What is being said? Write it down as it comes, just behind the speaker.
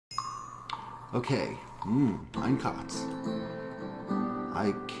Okay, minecarts.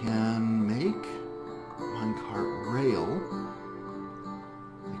 I can make minecart rail.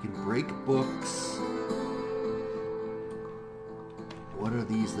 I can break books. What are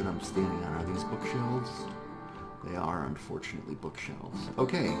these that I'm standing on? Are these bookshelves? They are, unfortunately, bookshelves.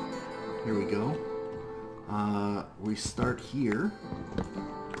 Okay, here we go. We start here.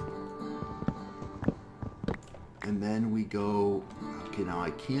 And then we go... Okay, now I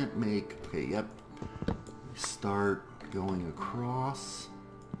can't make... Okay, yep. We start going across.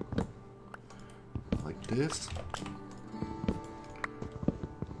 Like this.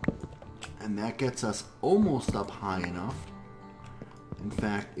 And that gets us almost up high enough. In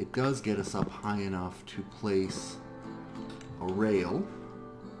fact, it does get us up high enough to place a rail.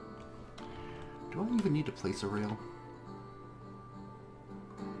 Do I even need to place a rail?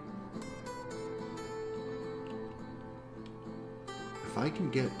 If I can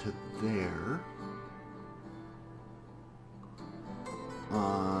get to there...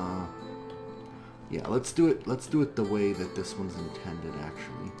 yeah, let's do it the way that this one's intended,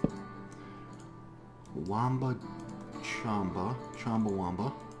 actually. Wamba Chamba. Chamba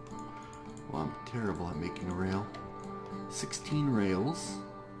Wamba. Well, I'm terrible at making a rail. 16 rails.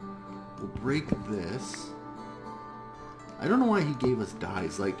 We'll break this. I don't know why he gave us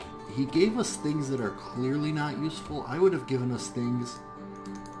dyes. Like, he gave us things that are clearly not useful. I would have given us things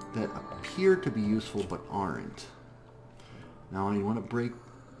that appear to be useful but aren't. Now I want to break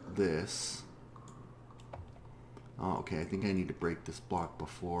this. Oh, okay, I think I need to break this block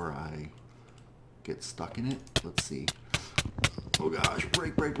before I get stuck in it. Let's see. Oh gosh,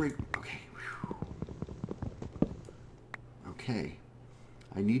 break. Okay. Okay.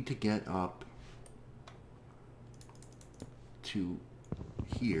 I need to get up to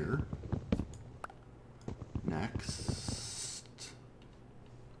here. Next.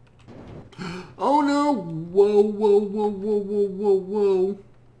 Oh no! Whoa.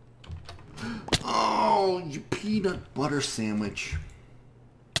 Oh, you peanut butter sandwich.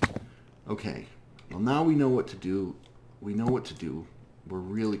 Okay. Well, now we know what to do. We know what to do. We're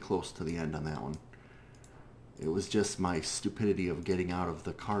really close to the end on that one. It was just my stupidity of getting out of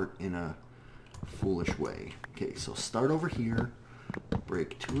the cart in a foolish way. Okay, so start over here.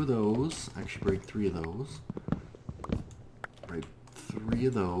 Break 2 of those. Actually, break 3 of those. Break 3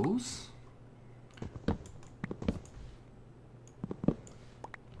 of those.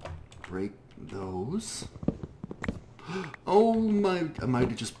 Break those. Oh my, I might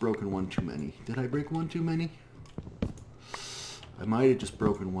have just broken 1 too many. Did I break 1 too many? I might have just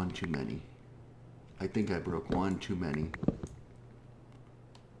broken 1 too many. I think I broke 1 too many.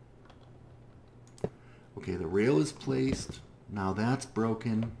 Okay, the rail is placed. Now that's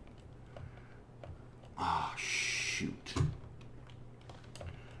broken. Ah, oh, shoot.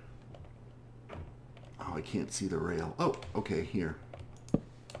 Oh, I can't see the rail. Oh, okay, here.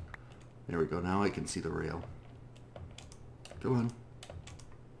 There we go. Now I can see the rail. Go on.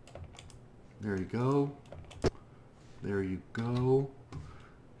 There you go. There you go.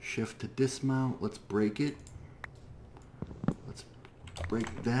 Shift to dismount. Let's break it. Let's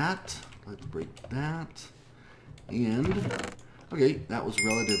break that. Let's break that. And, okay, that was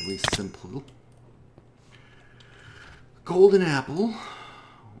relatively simple. Golden apple.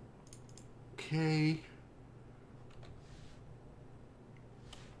 Okay.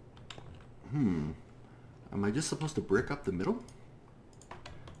 Am I just supposed to brick up the middle?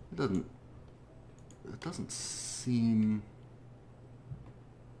 It doesn't seem...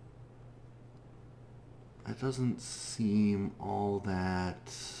 It doesn't seem all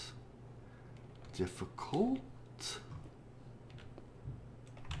that difficult.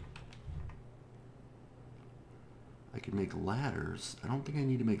 I can make ladders. I don't think I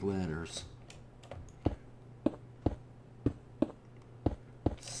need to make ladders.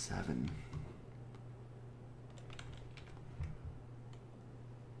 7.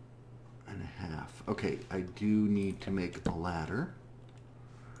 And a half. Okay, I do need to make a ladder.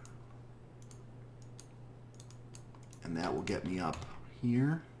 And that will get me up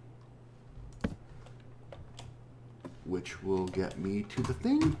here. Which will get me to the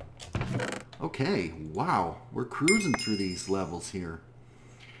thing. Okay, wow. We're cruising through these levels here.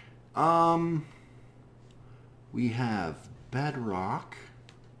 We have bedrock.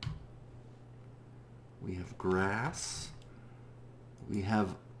 We have grass. We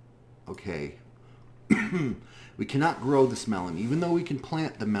have... Okay. We cannot grow this melon. Even though we can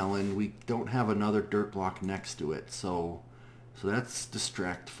plant the melon, we don't have another dirt block next to it. So that's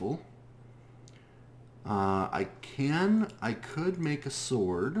distractful. I could make a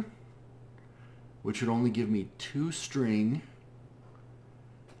sword, which would only give me 2 string.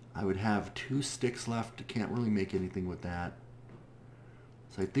 I would have 2 sticks left. Can't really make anything with that.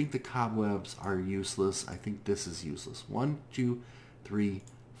 So I think the cobwebs are useless. I think this is useless. 1, 2, 3,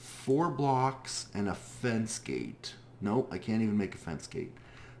 4 blocks and a fence gate. Nope, I can't even make a fence gate.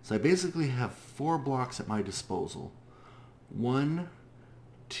 So I basically have 4 blocks at my disposal. 1,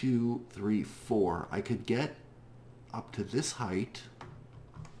 2, 3, 4. I could get up to this height.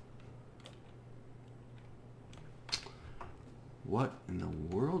 What in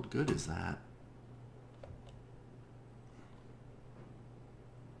the world good is that?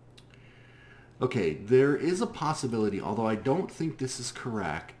 Okay, there is a possibility, although I don't think this is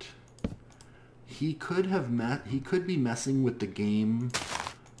correct. He could be messing with the game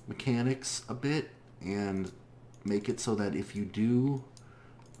mechanics a bit and make it so that if you do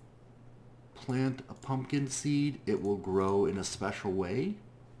plant a pumpkin seed, it will grow in a special way.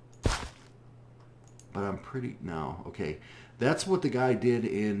 But I'm pretty... No, okay. That's what the guy did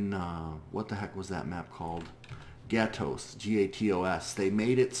in... what the heck was that map called? g.a.t.o.s. g.a.t.o.s. They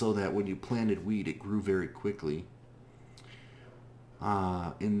made it so that when you planted wheat, it grew very quickly.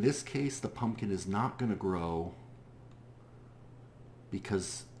 In this case, the pumpkin is not going to grow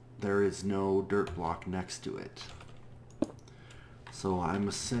because there is no dirt block next to it. So I'm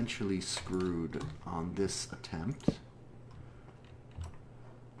essentially screwed on this attempt.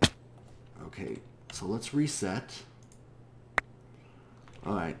 Okay, so let's reset.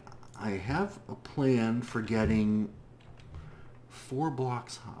 Alright, I have a plan for getting 4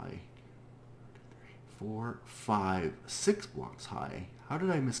 blocks high. 4, 5, 6 blocks high. How did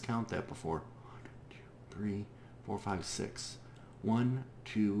I miscount that before? 1, 2, 3, 4, 5, 6. 1,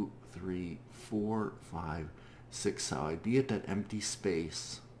 2, 3, 4, 5, 6. So I'd be at that empty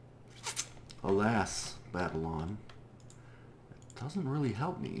space. Alas, Babylon, it doesn't really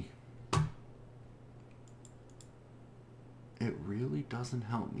help me. It really doesn't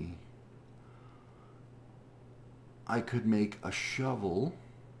help me. I could make a shovel.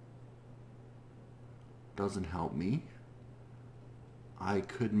 Doesn't help me. I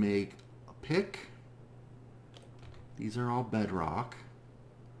could make a pick. These are all bedrock.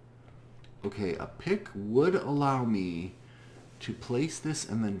 Okay, a pick would allow me to place this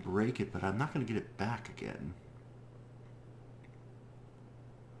and then break it, but I'm not going to get it back again.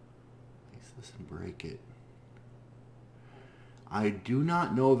 Place this and break it. I do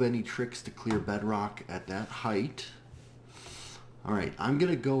not know of any tricks to clear bedrock at that height. Alright, I'm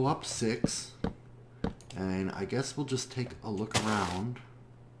going to go up 6. And I guess we'll just take a look around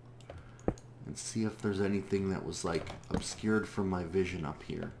and see if there's anything that was like obscured from my vision up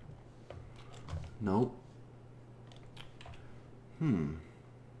here. Nope.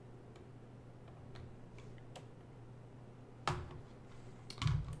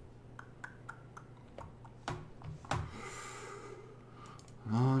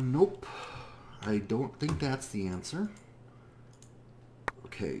 Nope. I don't think that's the answer.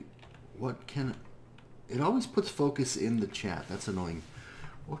 Okay, what can... It always puts focus in the chat. That's annoying.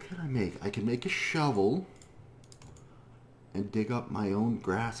 What can I make? I can make a shovel and dig up my own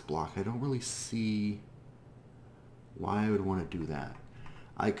grass block. I don't really see why I would want to do that.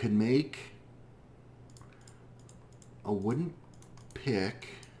 I could make a wooden pick.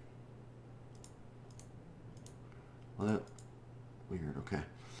 Well, that... Weird, okay.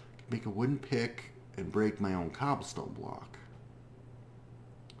 I could make a wooden pick and break my own cobblestone block.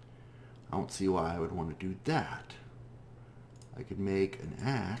 I don't see why I would want to do that. I could make an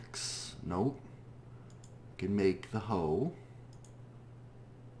axe. Nope. I can make the hoe.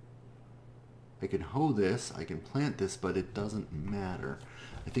 I can hoe this. I can plant this, but it doesn't matter.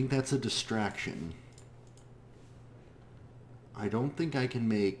 I think that's a distraction. I don't think I can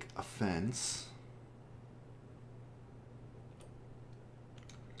make a fence.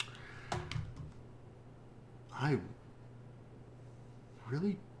 I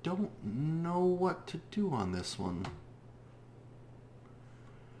really don't know what to do on this one.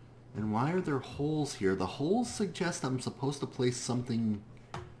 And why are there holes here? The holes suggest I'm supposed to place something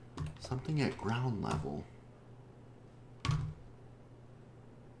at ground level.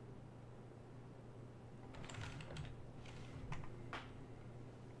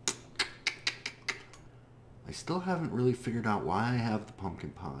 I still haven't really figured out why I have the pumpkin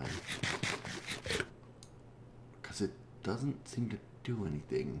pie. Because it doesn't seem to do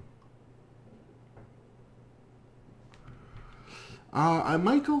anything. I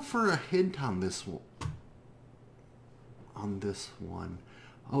might go for a hint on this one.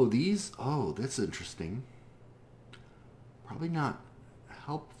 Oh, these... Oh, that's interesting. Probably not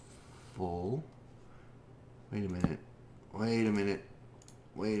helpful. Wait a minute. Wait a minute.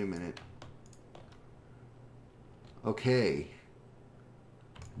 Wait a minute. Okay.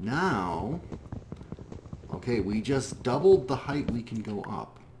 Now, okay, we just doubled the height we can go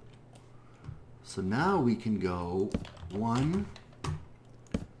up. So now we can go 1,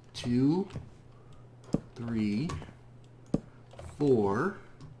 2, 3, 4,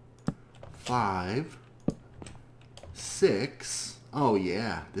 5, 6. Oh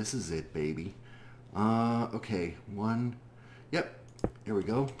yeah, this is it, baby. Okay, 1. Yep, here we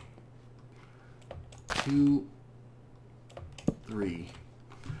go. 2, 3.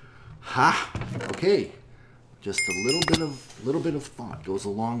 Ha! Okay, just a little bit of thought goes a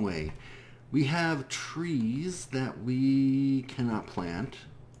long way. We have trees that we cannot plant,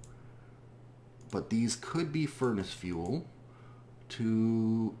 but these could be furnace fuel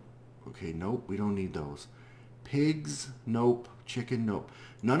to... Okay, nope, we don't need those. Pigs, nope. Chicken, nope.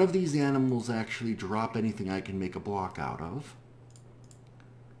 None of these animals actually drop anything I can make a block out of.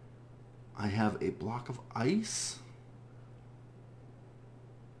 I have a block of ice.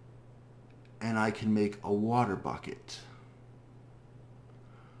 And I can make a water bucket.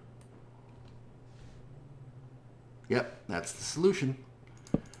 Yep, that's the solution.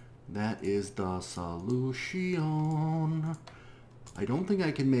 That is the solution. I don't think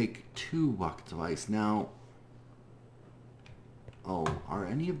I can make 2 buckets of ice. Now, oh, are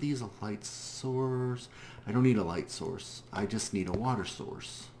any of these a light source? I don't need a light source. I just need a water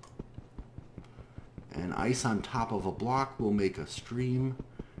source. And ice on top of a block will make a stream.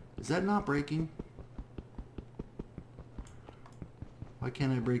 Is that not breaking? Why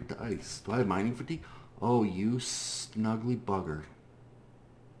can't I break the ice? Do I have mining fatigue? Oh, you snuggly bugger.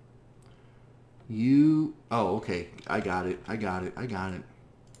 You... Oh, okay. I got it. I got it. I got it.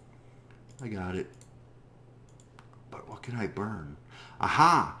 I got it. But what can I burn?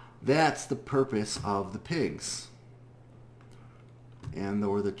 Aha! That's the purpose of the pigs. And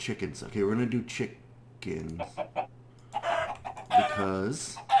or the chickens. Okay, we're going to do chickens.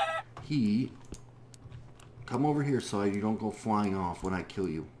 Because he... Come over here so you don't go flying off when I kill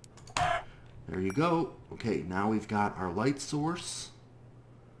you. There you go. Okay, now we've got our light source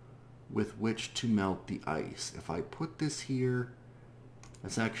with which to melt the ice. If I put this here,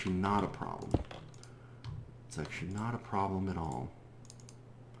 that's actually not a problem. It's actually not a problem at all.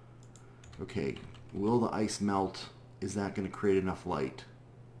 Okay, will the ice melt? Is that going to create enough light?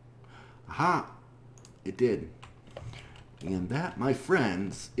 Aha! It did. And that, my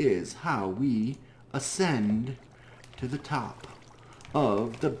friends, is how we ascend to the top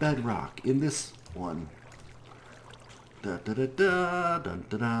of the bedrock in this one. Da da da da da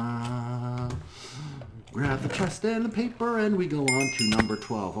da da. Grab the chest and the paper and we go on to number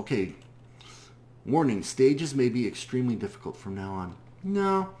 12. Okay. Warning, stages may be extremely difficult from now on.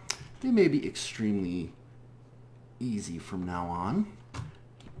 No, they may be extremely easy from now on.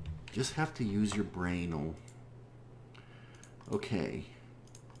 Just have to use your brain. Okay.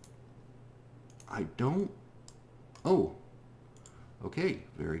 I don't... Oh. Okay,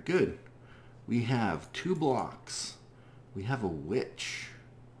 very good. We have 2 blocks. We have a witch.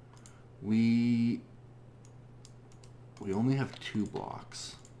 We only have 2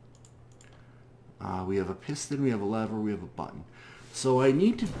 blocks. We have a piston, we have a lever, we have a button. So I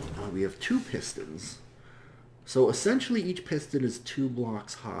need to... we have 2 pistons. So essentially each piston is 2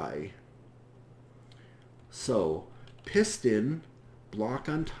 blocks high. So piston, block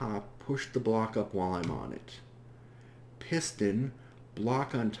on top, push the block up while I'm on it. Piston,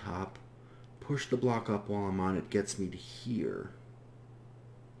 block on top, push the block up while I'm on it, gets me to here.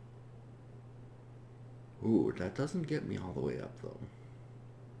 Ooh, that doesn't get me all the way up though.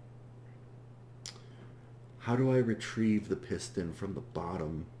 How do I retrieve the piston from the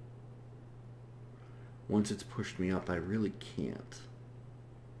bottom? Once it's pushed me up, I really can't.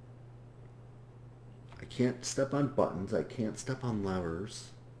 I can't step on buttons. I can't step on levers.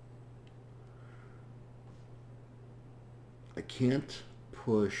 I can't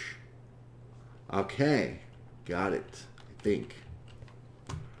push. Okay, got it. I think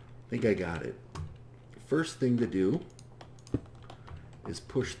I got it. First thing to do is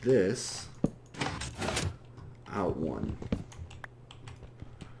push this out 1.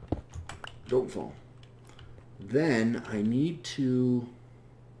 Don't fall. Then I need to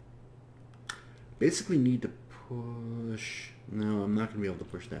basically need to push... No, I'm not going to be able to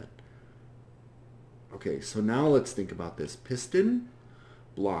push that. Okay, so now let's think about this. Piston,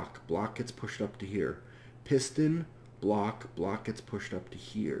 block. Block gets pushed up to here. Piston, block. Block gets pushed up to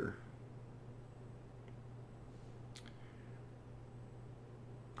here.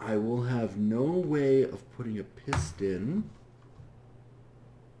 I will have no way of putting a piston...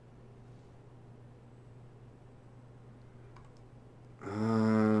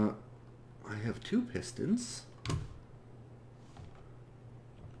 I have 2 pistons.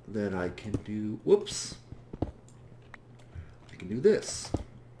 that I can do, whoops, I can do this.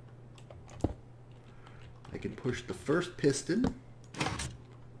 I can push the first piston,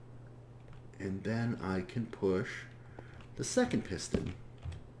 and then I can push the second piston.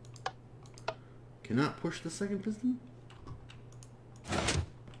 Cannot push the second piston?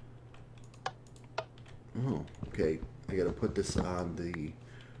 Oh, okay. I gotta put this on the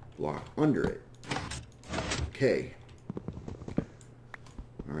block under it. Okay.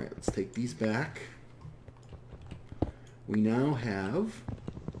 Alright, let's take these back. We now have...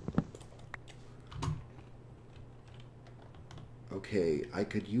 Okay, I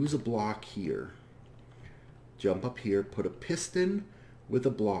could use a block here. Jump up here, put a piston with a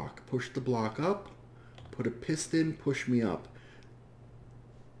block. Push the block up, put a piston, push me up.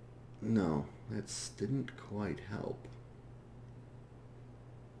 No, that didn't quite help.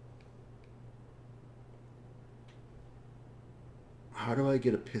 How do I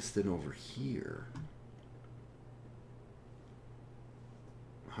get a piston over here?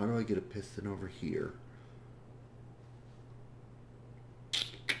 How do I get a piston over here?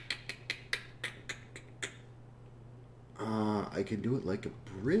 I can do it like a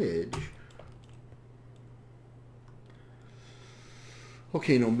bridge.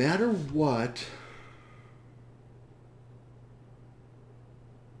 Okay, no matter what,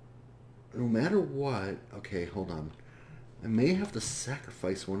 okay, hold on. I may have to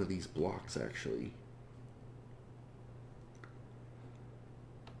sacrifice one of these blocks, actually.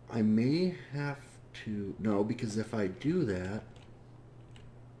 I may have to, no, because if I do that,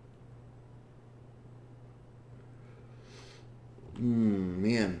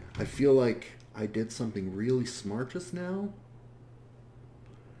 man, I feel like I did something really smart just now.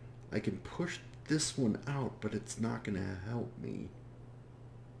 I can push this one out, but it's not going to help me.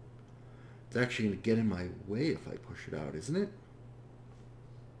 It's actually going to get in my way if I push it out, isn't it?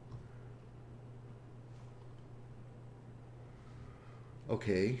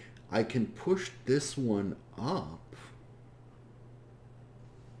 Okay, I can push this one up.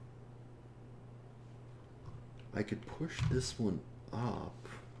 I could push this one up.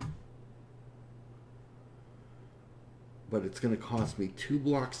 But it's going to cost me 2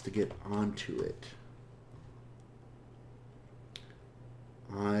 blocks to get onto it.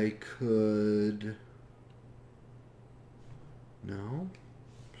 I could... No?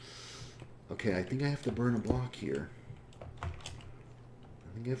 Okay, I think I have to burn a block here. I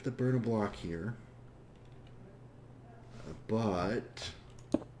think I have to burn a block here. But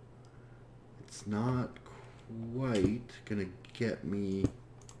it's not quite gonna get me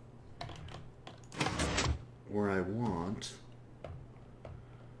where I want.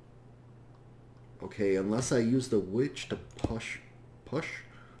 Okay, unless I use the witch to push.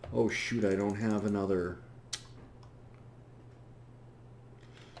 Oh shoot, I don't have another.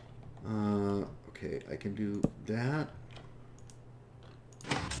 Okay, I can do that.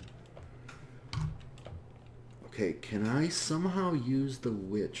 Okay, can I somehow use the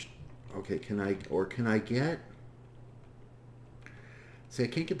witch? Okay, can I get... See, I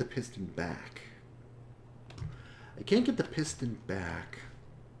can't get the piston back. I can't get the piston back.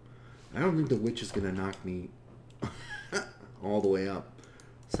 I don't think the witch is going to knock me all the way up.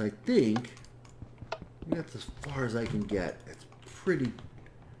 So I think that's as far as I can get. It's pretty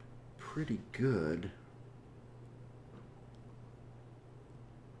good.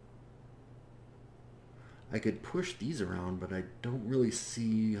 I could push these around, but I don't really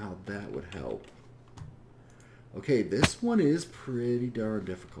see how that would help. Okay, this one is pretty darn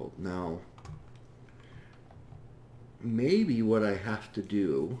difficult. Now, maybe what I have to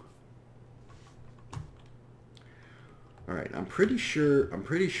do... Alright, I'm pretty sure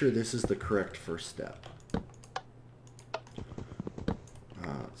this is the correct first step.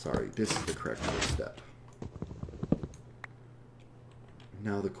 Sorry, this is the correct first step.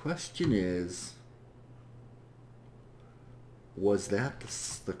 Now the question is, was that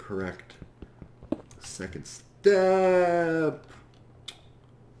the correct second step?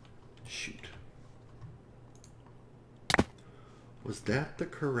 Shoot. Was that the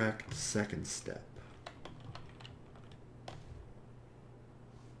correct second step?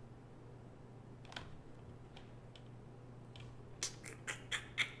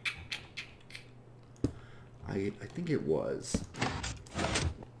 I think it was.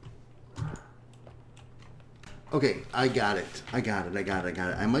 Okay, I got it.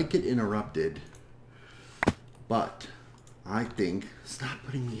 I might get interrupted, but I think... Stop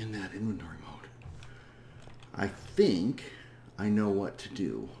putting me in that inventory mode. I think I know what to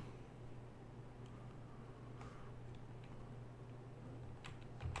do.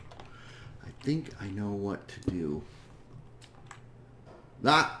 I think I know what to do.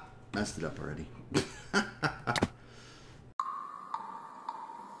 Ah! messed it up already.